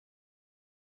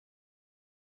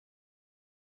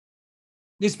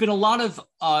there's been a lot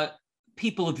of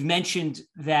people have mentioned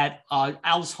that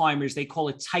Alzheimer's, they call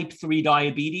it type 3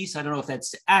 diabetes. I don't know if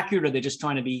that's accurate or they're just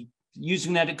trying to be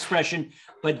using that expression,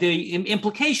 but the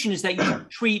implication is that you should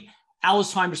treat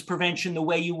Alzheimer's prevention the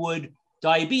way you would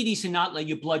diabetes and not let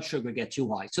your blood sugar get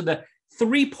too high. So the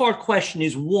three-part question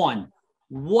is, one,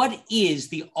 what is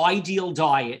the ideal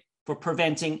diet for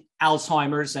preventing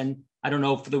Alzheimer's? And I don't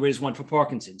know if there is one for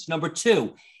Parkinson's. Number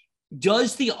two,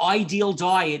 does the ideal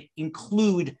diet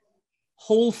include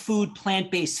whole food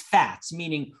plant-based fats,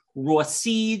 meaning raw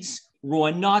seeds, raw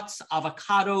nuts,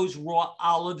 avocados, raw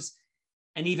olives,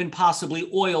 and even possibly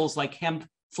oils like hemp,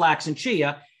 flax, and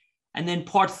chia? And then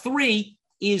part three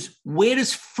is, where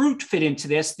does fruit fit into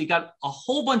this? They got a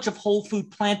whole bunch of whole food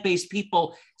plant-based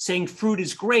people saying fruit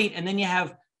is great. And then you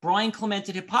have Brian Clement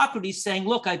and Hippocrates saying,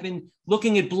 look, I've been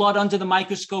looking at blood under the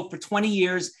microscope for 20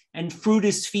 years, and fruit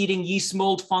is feeding yeast,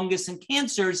 mold, fungus, and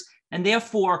cancers. And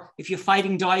therefore, if you're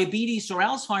fighting diabetes or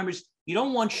Alzheimer's, you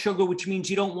don't want sugar, which means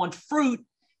you don't want fruit.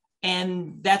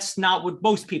 And that's not what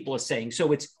most people are saying.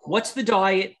 So it's, what's the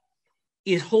diet?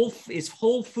 Is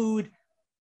whole food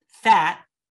fat,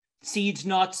 seeds,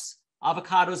 nuts,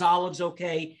 avocados, olives,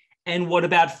 okay? And what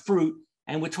about fruit?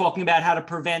 And we're talking about how to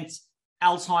prevent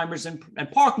Alzheimer's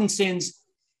and Parkinson's.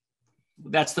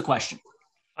 That's the question.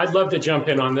 I'd love to jump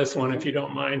in on this one if you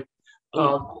don't mind.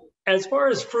 As far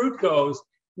as fruit goes,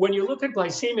 when you look at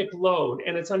glycemic load,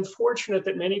 and it's unfortunate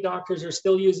that many doctors are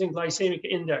still using glycemic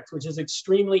index, which is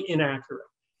extremely inaccurate.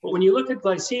 But when you look at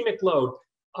glycemic load,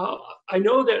 I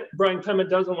know that Brian Clement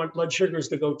doesn't want blood sugars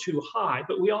to go too high,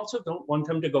 but we also don't want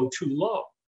them to go too low.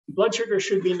 Blood sugar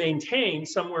should be maintained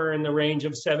somewhere in the range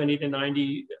of 70 to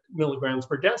 90 milligrams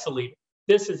per deciliter.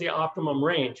 This is the optimum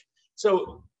range.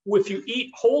 So if you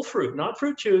eat whole fruit, not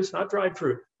fruit juice, not dried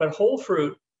fruit, but whole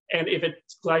fruit, and if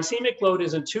its glycemic load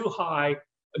isn't too high,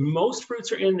 most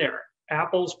fruits are in there.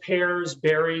 Apples, pears,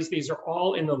 berries, these are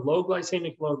all in the low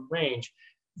glycemic load range.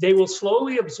 They will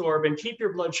slowly absorb and keep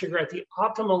your blood sugar at the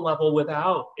optimal level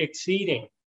without exceeding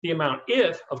the amount,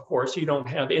 if, of course, you don't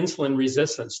have insulin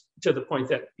resistance to the point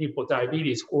that people with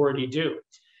diabetes already do.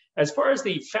 As far as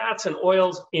the fats and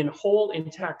oils in whole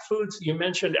intact foods, you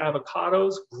mentioned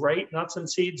avocados, great. Nuts and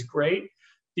seeds, great.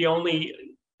 The only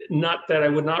nut that I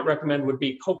would not recommend would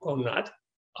be coconut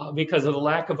because of the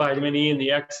lack of vitamin E and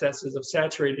the excesses of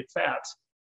saturated fats.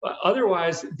 But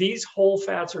otherwise, these whole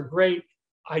fats are great.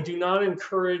 I do not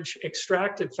encourage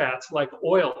extracted fats like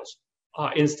oils.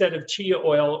 Instead of chia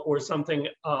oil or something,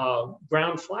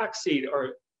 ground flaxseed are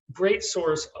a great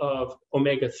source of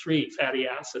omega-3 fatty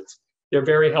acids. They're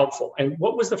very helpful. And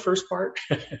what was the first part?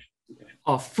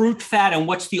 Fruit, fat, and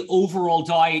what's the overall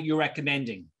diet you're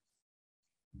recommending?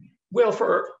 Well,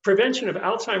 for prevention of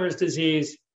Alzheimer's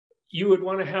disease, you would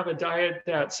want to have a diet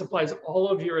that supplies all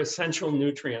of your essential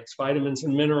nutrients, vitamins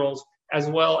and minerals, as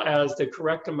well as the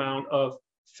correct amount of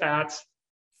fats,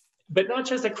 but not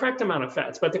just the correct amount of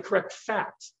fats, but the correct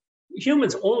fats.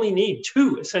 Humans only need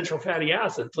 2 essential fatty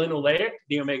acids, linoleic,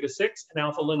 the omega-6, and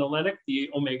alpha-linolenic, the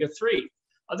omega-3.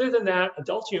 Other than that,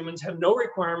 adult humans have no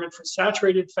requirement for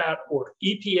saturated fat or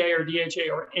EPA or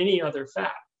DHA or any other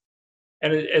fat.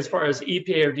 And as far as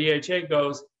EPA or DHA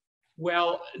goes,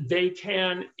 well, they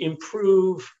can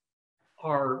improve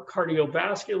our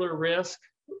cardiovascular risk,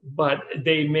 but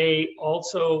they may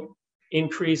also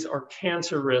increase our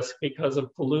cancer risk because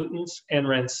of pollutants and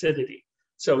rancidity.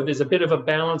 So there's a bit of a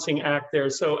balancing act there.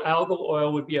 So algal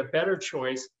oil would be a better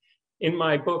choice. In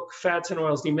my book, Fats and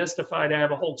Oils Demystified, I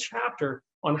have a whole chapter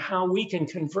on how we can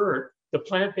convert the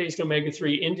plant-based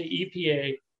omega-3 into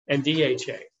EPA and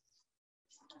DHA.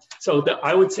 So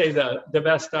I would say the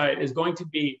best diet is going to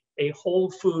be a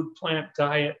whole food plant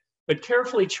diet, but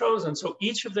carefully chosen so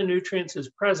each of the nutrients is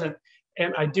present.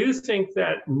 And I do think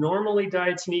that normally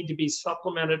diets need to be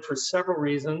supplemented for several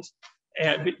reasons,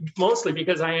 and mostly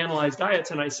because I analyze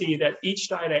diets and I see that each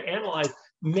diet I analyze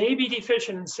may be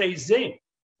deficient in, say, zinc,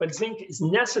 but zinc is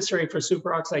necessary for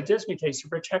superoxide dismutase to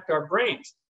protect our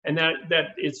brains. And that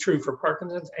is true for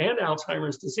Parkinson's and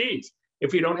Alzheimer's disease.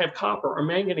 If we don't have copper or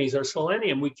manganese or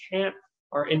selenium, we can't,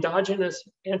 our endogenous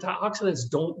antioxidants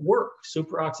don't work,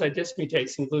 superoxide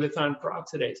dismutase and glutathione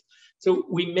peroxidase. So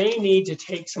we may need to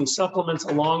take some supplements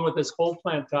along with this whole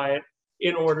plant diet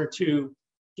in order to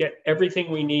get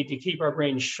everything we need to keep our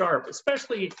brains sharp,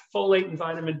 especially folate and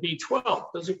vitamin B12.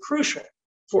 Those are crucial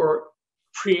for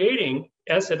creating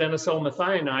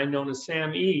S-adenosylmethionine, known as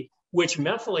SAMe, which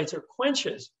methylates or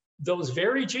quenches those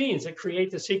very genes that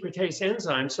create the secretase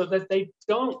enzyme so that they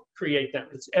don't create them.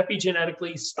 It's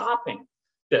epigenetically stopping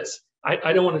this.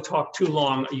 I don't want to talk too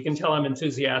long. You can tell I'm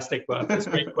enthusiastic about this.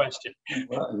 Great question.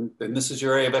 Well, and this is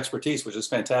your area of expertise, which is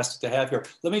fantastic to have here.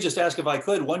 Let me just ask, if I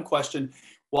could, one question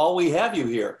while we have you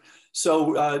here.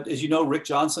 So as you know, Rick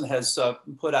Johnson has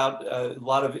put out a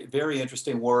lot of very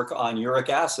interesting work on uric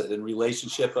acid and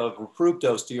relationship of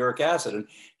fructose to uric acid. And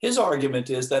his argument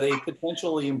is that a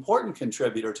potentially important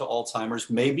contributor to Alzheimer's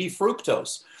may be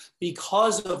fructose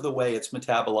because of the way it's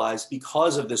metabolized,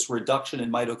 because of this reduction in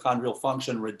mitochondrial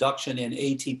function, reduction in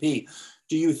ATP.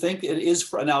 Do you think it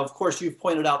is, now, of course, you've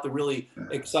pointed out the really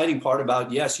exciting part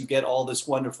about, yes, you get all this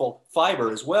wonderful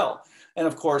fiber as well. And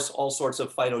of course, all sorts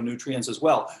of phytonutrients as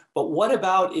well. But what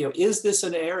about, is this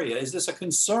an area, is this a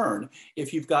concern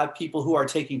if you've got people who are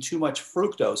taking too much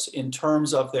fructose in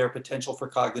terms of their potential for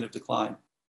cognitive decline?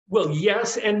 Well,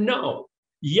 yes and no.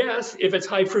 Yes, if it's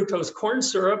high fructose corn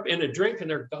syrup in a drink and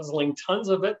they're guzzling tons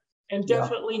of it, and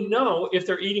definitely no if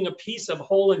they're eating a piece of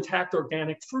whole intact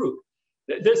organic fruit.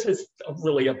 This is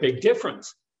really a big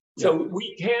difference. So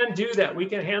we can do that. We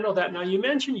can handle that. Now, you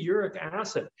mentioned uric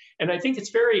acid, and I think it's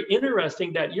very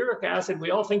interesting that uric acid, we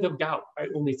all think of gout, right,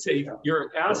 when we say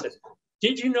uric acid.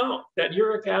 Did you know that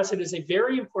uric acid is a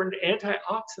very important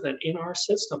antioxidant in our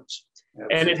systems?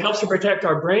 Absolutely. And it helps to protect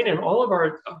our brain and all of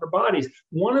our bodies.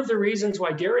 One of the reasons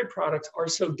why dairy products are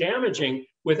so damaging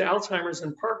with Alzheimer's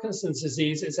and Parkinson's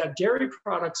disease is that dairy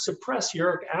products suppress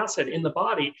uric acid in the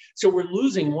body. So we're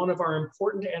losing one of our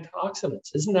important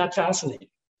antioxidants. Isn't that fascinating?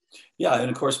 Yeah, and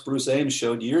of course, Bruce Ames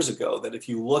showed years ago that if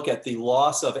you look at the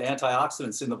loss of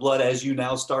antioxidants in the blood as you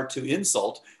now start to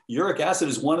insult, uric acid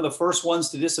is one of the first ones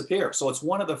to disappear. So it's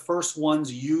one of the first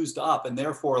ones used up and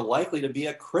therefore likely to be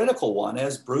a critical one,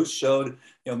 as Bruce showed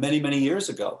many, many years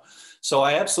ago. So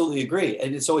I absolutely agree.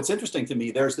 And so it's interesting to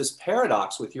me, there's this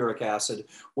paradox with uric acid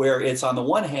where it's on the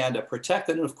one hand a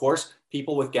protectant, and of course,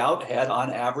 people with gout had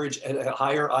on average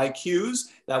higher IQs.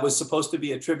 That was supposed to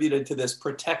be attributed to this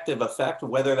protective effect.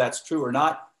 Whether that's true or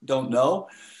not, don't know.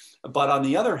 But on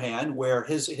the other hand, where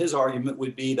his argument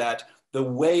would be that the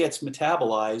way it's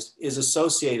metabolized is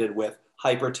associated with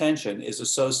hypertension, is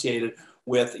associated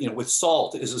with, with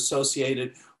salt, is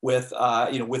associated with,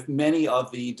 with many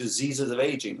of the diseases of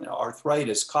aging,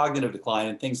 arthritis, cognitive decline,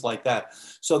 and things like that.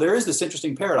 So there is this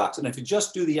interesting paradox. And if you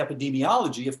just do the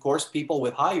epidemiology, of course, people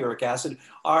with high uric acid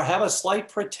have a slight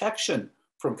protection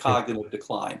from cognitive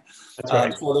decline. That's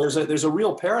right. So there's a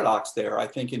real paradox there, I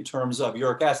think, in terms of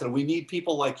uric acid. And we need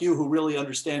people like you who really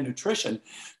understand nutrition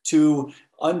to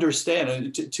understand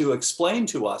and to explain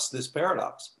to us this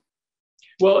paradox.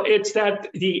 Well, it's that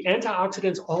the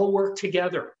antioxidants all work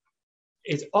together.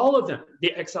 It's all of them.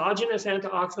 The exogenous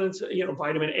antioxidants,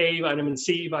 vitamin A, vitamin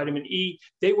C, vitamin E,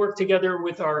 they work together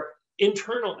with our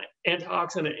internal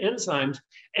antioxidant enzymes,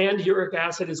 and uric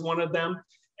acid is one of them,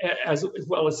 as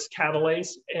well as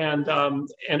catalase and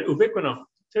ubiquinone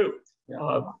too,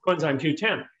 coenzyme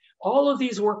Q10. All of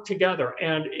these work together.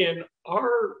 And in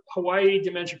our Hawaii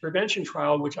dementia prevention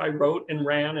trial, which I wrote and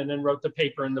ran and then wrote the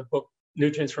paper in the book,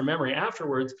 Nutrients from Memory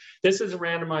afterwards, this is a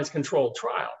randomized controlled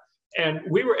trial. And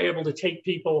we were able to take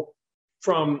people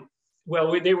from,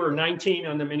 they were 19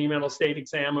 on the mini mental state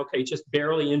exam, just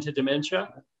barely into dementia.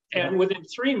 And within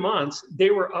 3 months, they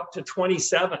were up to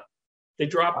 27. They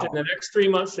dropped in the next 3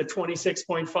 months to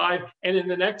 26.5. And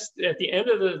at the end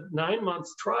of the 9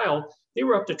 months trial, they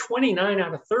were up to 29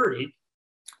 out of 30.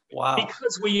 Wow.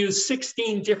 Because we used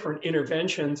 16 different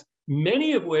interventions,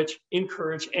 many of which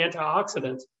encourage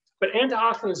antioxidants. But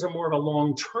antioxidants are more of a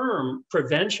long-term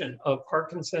prevention of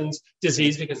Parkinson's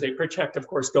disease because they protect, of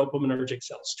course, dopaminergic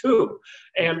cells too,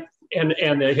 and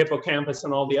the hippocampus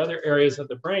and all the other areas of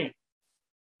the brain.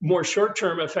 More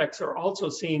short-term effects are also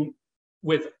seen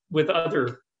with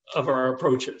other of our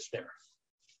approaches there.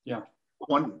 Yeah.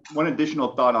 One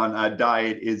additional thought on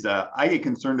diet is I get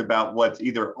concerned about what's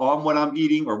either on what I'm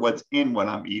eating or what's in what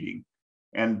I'm eating.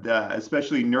 And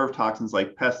especially nerve toxins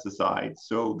like pesticides.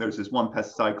 So there's this one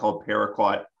pesticide called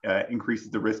paraquat, increases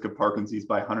the risk of Parkinson's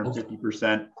by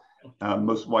 150%. One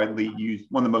of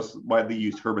the most widely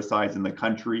used herbicides in the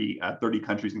country. 30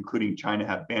 countries, including China,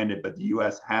 have banned it, but the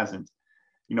US hasn't.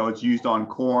 It's used on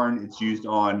corn, it's used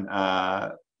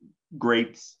on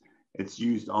grapes, it's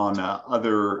used on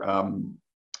other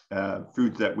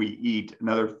foods that we eat.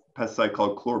 Another pesticide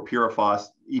called chlorpyrifos,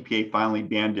 EPA finally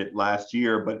banned it last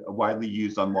year, but widely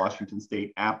used on Washington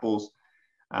state apples.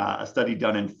 A study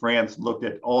done in France looked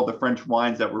at all the French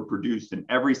wines that were produced, and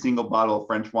every single bottle of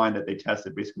French wine that they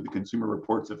tested, basically the Consumer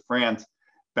Reports of France,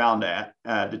 found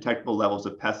detectable levels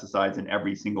of pesticides in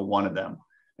every single one of them.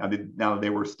 Now they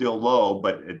were still low,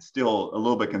 but it's still a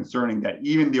little bit concerning that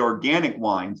even the organic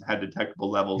wines had detectable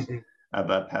levels of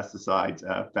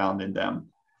pesticides found in them.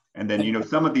 And then, you know,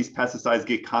 some of these pesticides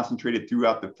get concentrated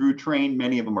throughout the food chain.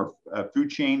 Many of them are food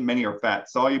chain, many are fat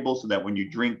soluble, so that when you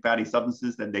drink fatty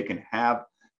substances, that they can have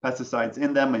pesticides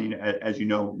in them. And, you know, as you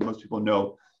know, most people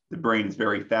know the brain is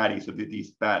very fatty. So that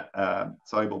these fat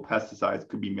soluble pesticides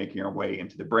could be making our way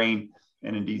into the brain.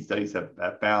 And indeed, studies have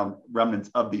found remnants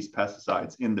of these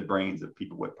pesticides in the brains of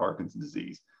people with Parkinson's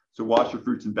disease. So wash your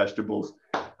fruits and vegetables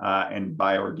and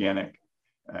buy organic,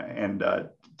 and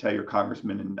tell your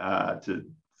congressman to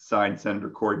sign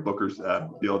Senator Cory Booker's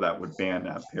bill that would ban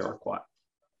paraquat.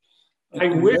 I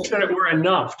wish that it were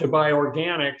enough to buy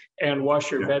organic and wash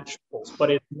your vegetables,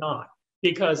 but it's not.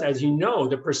 Because as you know,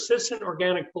 the persistent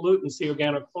organic pollutants, the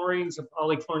organochlorines, the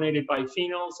polychlorinated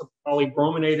biphenyls, the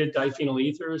polybrominated diphenyl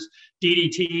ethers,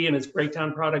 DDT and its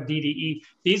breakdown product DDE,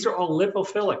 these are all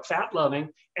lipophilic, fat-loving,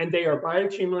 and they are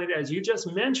bioaccumulated, as you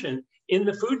just mentioned, in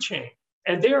the food chain.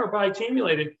 And they are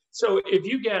bioaccumulated. So if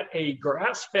you get a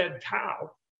grass-fed cow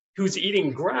who's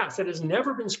eating grass that has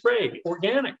never been sprayed,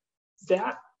 organic,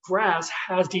 that grass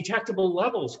has detectable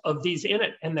levels of these in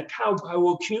it, and the cow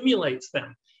bioaccumulates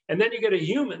them. And then you get a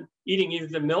human eating either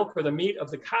the milk or the meat of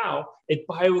the cow, it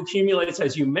bioaccumulates,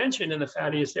 as you mentioned, in the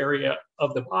fattiest area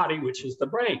of the body, which is the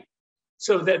brain.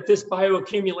 So that this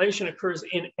bioaccumulation occurs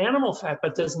in animal fat,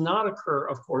 but does not occur,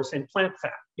 of course, in plant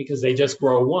fat, because they just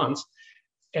grow once.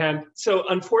 And so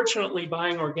unfortunately,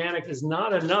 buying organic is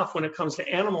not enough when it comes to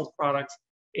animal products.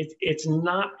 It's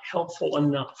not helpful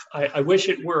enough. I wish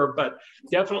it were, but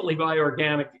definitely buy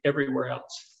organic everywhere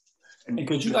else. And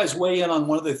could you guys weigh in on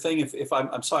one other thing? If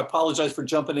I'm sorry, I apologize for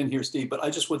jumping in here, Steve, but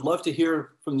I just would love to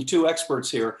hear from the two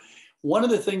experts here. One of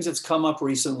the things that's come up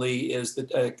recently is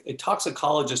that a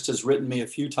toxicologist has written me a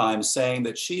few times saying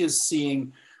that she is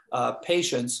seeing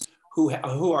patients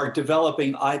who are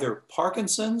developing either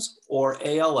Parkinson's or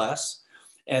ALS.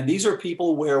 And these are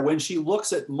people where when she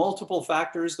looks at multiple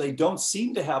factors, they don't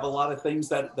seem to have a lot of things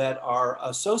that are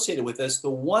associated with this. The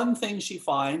one thing she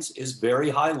finds is very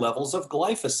high levels of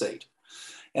glyphosate.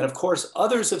 And of course,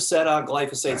 others have said,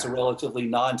 glyphosate's are relatively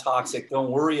non-toxic,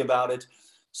 don't worry about it.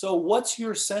 So what's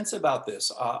your sense about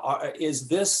this? Is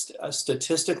this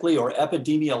statistically or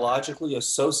epidemiologically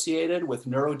associated with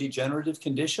neurodegenerative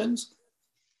conditions?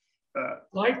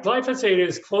 Glyphosate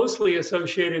is closely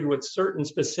associated with certain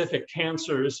specific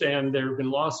cancers, and there have been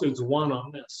lawsuits won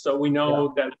on this. So we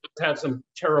know that it has some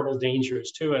terrible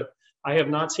dangers to it. I have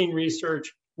not seen research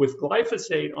with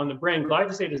glyphosate on the brain.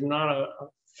 Glyphosate is not a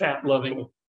fat-loving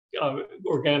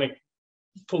organic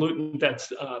pollutant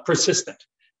that's persistent.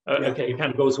 Okay, it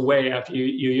kind of goes away after you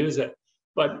use it.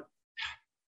 But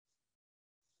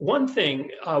one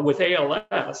thing with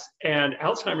ALS and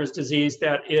Alzheimer's disease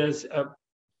that is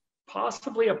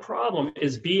possibly a problem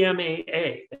is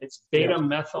BMAA. It's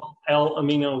beta-methyl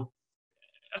L-amino,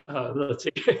 let's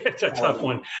see, it's a tough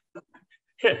one.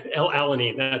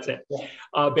 L-alanine, that's it.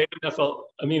 Beta-methyl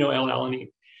amino L-alanine.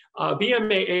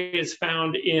 BMAA is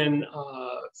found in,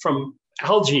 from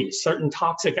algae, certain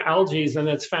toxic algae, and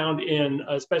it's found in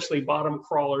especially bottom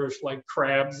crawlers like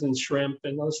crabs and shrimp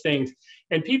and those things.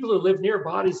 And people who live near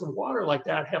bodies of water like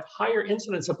that have higher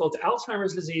incidence of both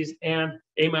Alzheimer's disease and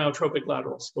amyotrophic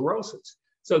lateral sclerosis.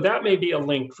 So that may be a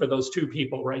link for those two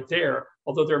people right there,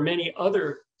 although there are many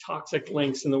other toxic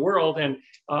links in the world. And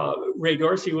Ray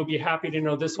Dorsey will be happy to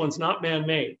know this one's not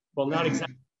man-made. Well, not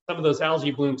exactly. Some of those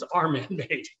algae blooms are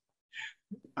man-made.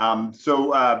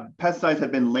 Pesticides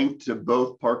have been linked to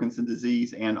both Parkinson's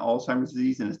disease and Alzheimer's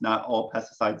disease, and it's not all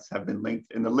pesticides have been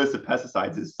linked. And the list of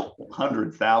pesticides is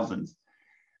hundreds, thousands.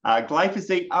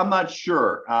 Glyphosate, I'm not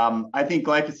sure. I think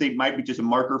glyphosate might be just a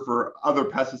marker for other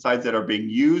pesticides that are being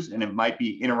used, and it might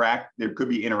be there could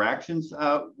be interactions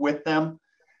with them.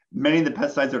 Many of the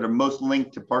pesticides that are most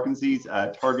linked to Parkinson's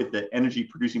target the energy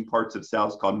producing parts of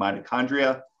cells called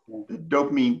mitochondria. The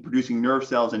dopamine producing nerve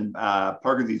cells in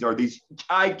Parkinson's are these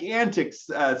gigantic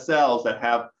cells that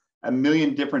have a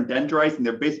million different dendrites, and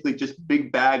they're basically just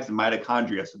big bags of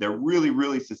mitochondria. So they're really,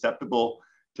 really susceptible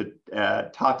to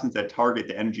toxins that target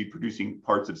the energy producing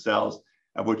parts of cells,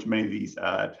 of which many of these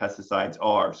pesticides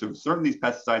are. So certainly these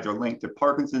pesticides are linked to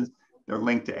Parkinson's, they're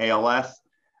linked to ALS.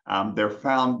 They're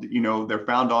found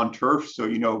on turf. So,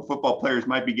 football players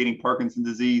might be getting Parkinson's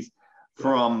disease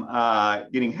from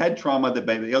getting head trauma, but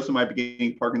they also might be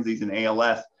getting Parkinson's disease and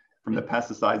ALS from the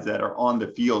pesticides that are on the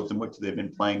fields in which they've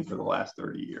been playing for the last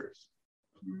 30 years.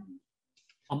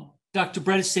 Dr.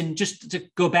 Bredesen, just to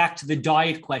go back to the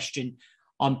diet question,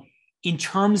 in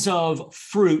terms of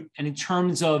fruit and in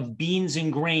terms of beans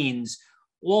and grains,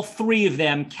 all three of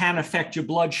them can affect your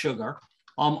blood sugar.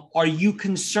 Are you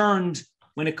concerned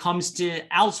when it comes to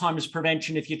Alzheimer's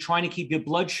prevention, if you're trying to keep your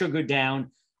blood sugar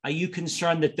down, Are you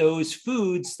concerned that those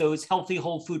foods, those healthy,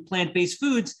 whole food, plant-based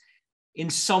foods, in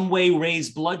some way raise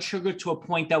blood sugar to a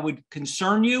point that would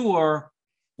concern you, or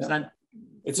is that?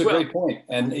 It's a great point.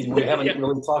 And we haven't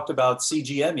really talked about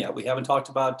CGM yet. We haven't talked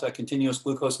about continuous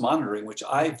glucose monitoring, which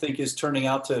I think is turning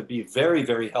out to be very,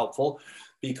 very helpful,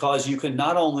 because you can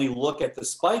not only look at the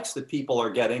spikes that people are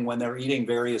getting when they're eating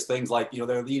various things, like,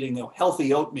 they're eating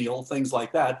healthy oatmeal, things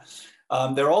like that.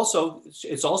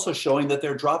 It's also showing that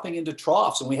they're dropping into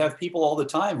troughs. And we have people all the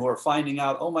time who are finding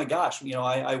out, oh my gosh,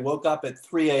 I woke up at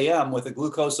 3 a.m. with a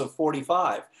glucose of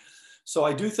 45. So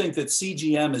I do think that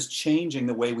CGM is changing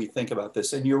the way we think about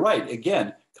this. And you're right,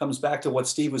 again, comes back to what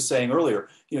Steve was saying earlier.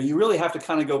 You really have to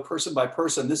kind of go person by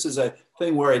person. This is a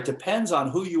thing where it depends on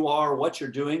who you are, what you're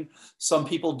doing. Some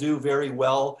people do very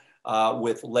well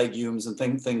with legumes and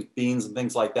things, beans and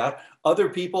things like that. Other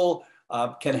people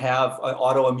can have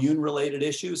autoimmune related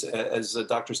issues, as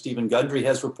Dr. Stephen Gundry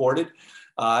has reported.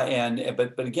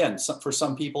 But again, for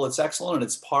some people it's excellent, and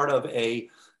it's part of a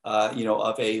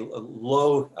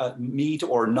low meat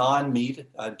or non-meat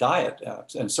diet.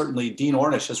 And certainly Dean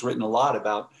Ornish has written a lot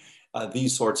about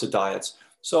these sorts of diets.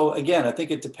 So again, I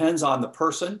think it depends on the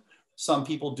person. Some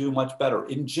people do much better.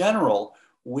 In general,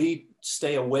 we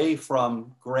stay away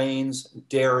from grains,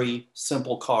 dairy,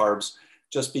 simple carbs,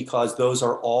 just because those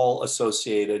are all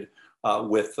associated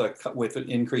with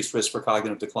an increased risk for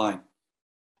cognitive decline.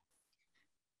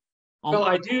 Well,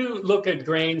 I do look at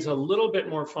grains a little bit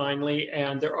more finely,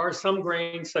 and there are some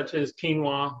grains such as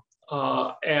quinoa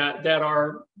that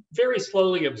are very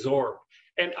slowly absorbed.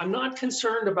 And I'm not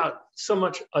concerned about so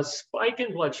much a spike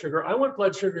in blood sugar. I want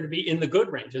blood sugar to be in the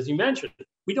good range, as you mentioned.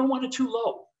 We don't want it too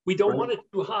low. We don't want it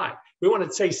too high. We want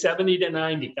to say 70 to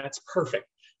 90. That's perfect.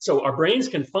 So our brains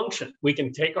can function. We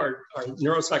can take our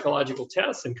neuropsychological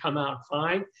tests and come out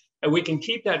fine. And we can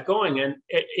keep that going. And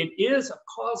it is a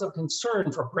cause of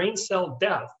concern for brain cell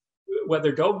death,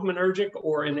 whether dopaminergic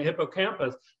or in the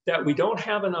hippocampus, that we don't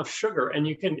have enough sugar. And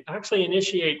you can actually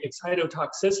initiate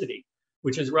excitotoxicity,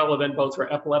 which is relevant both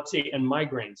for epilepsy and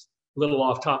migraines. A little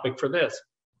off topic for this.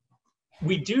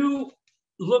 We do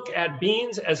look at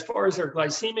beans as far as their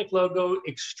glycemic load go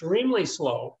extremely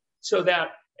slow, so that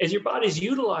as your body's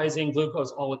utilizing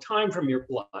glucose all the time from your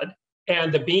blood,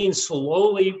 and the beans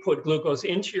slowly put glucose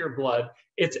into your blood,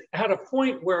 it's at a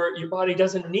point where your body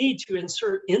doesn't need to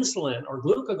insert insulin or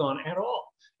glucagon at all.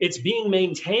 It's being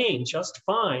maintained just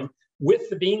fine with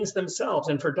the beans themselves.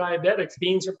 And for diabetics,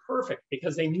 beans are perfect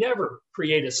because they never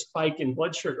create a spike in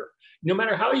blood sugar. No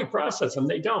matter how you process them,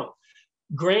 they don't.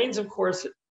 Grains, of course,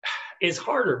 is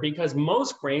harder because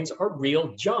most grains are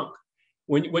real junk.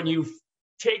 When you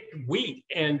take wheat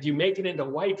and you make it into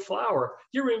white flour,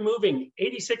 you're removing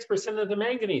 86% of the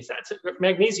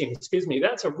magnesium, excuse me.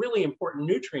 That's a really important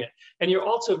nutrient. And you're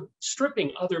also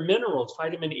stripping other minerals,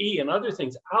 vitamin E and other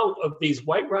things out of these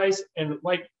white rice and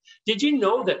white. Did you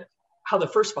know that how the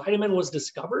first vitamin was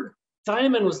discovered?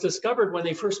 Thiamine was discovered when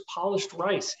they first polished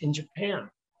rice in Japan.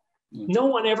 No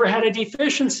one ever had a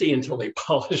deficiency until they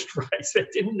polished rice. They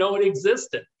didn't know it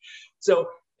existed. So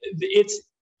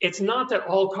it's not that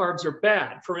all carbs are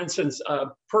bad. For instance,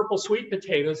 purple sweet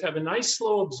potatoes have a nice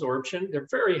slow absorption. They're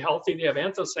very healthy. They have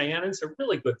anthocyanins. They're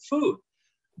really good food.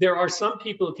 There are some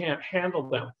people who can't handle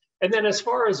them. And then as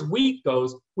far as wheat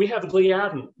goes, we have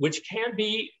gliadin, which can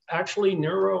be actually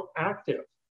neuroactive.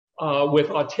 With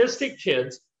autistic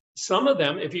kids, some of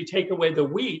them, if you take away the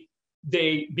wheat,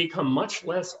 they become much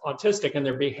less autistic and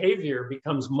their behavior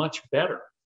becomes much better.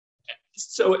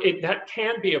 So that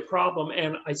can be a problem.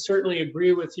 And I certainly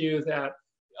agree with you that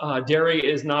dairy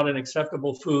is not an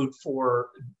acceptable food for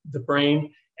the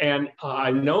brain. And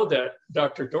I know that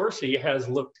Dr. Dorsey has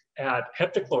looked at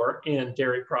heptachlor in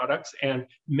dairy products, and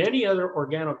many other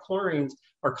organochlorines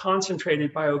are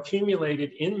concentrated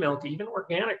bioaccumulated in milk, even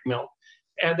organic milk.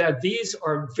 And that these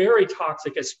are very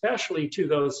toxic, especially to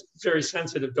those very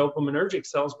sensitive dopaminergic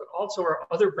cells, but also our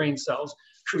other brain cells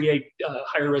create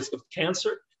higher risk of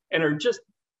cancer and are just,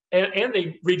 and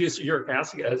they reduce uric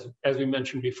acid, as we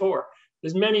mentioned before.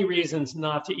 There's many reasons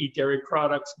not to eat dairy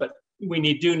products, but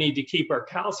we do need to keep our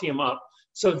calcium up.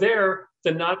 So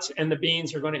the nuts and the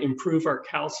beans are going to improve our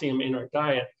calcium in our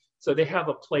diet. So they have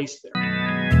a place there.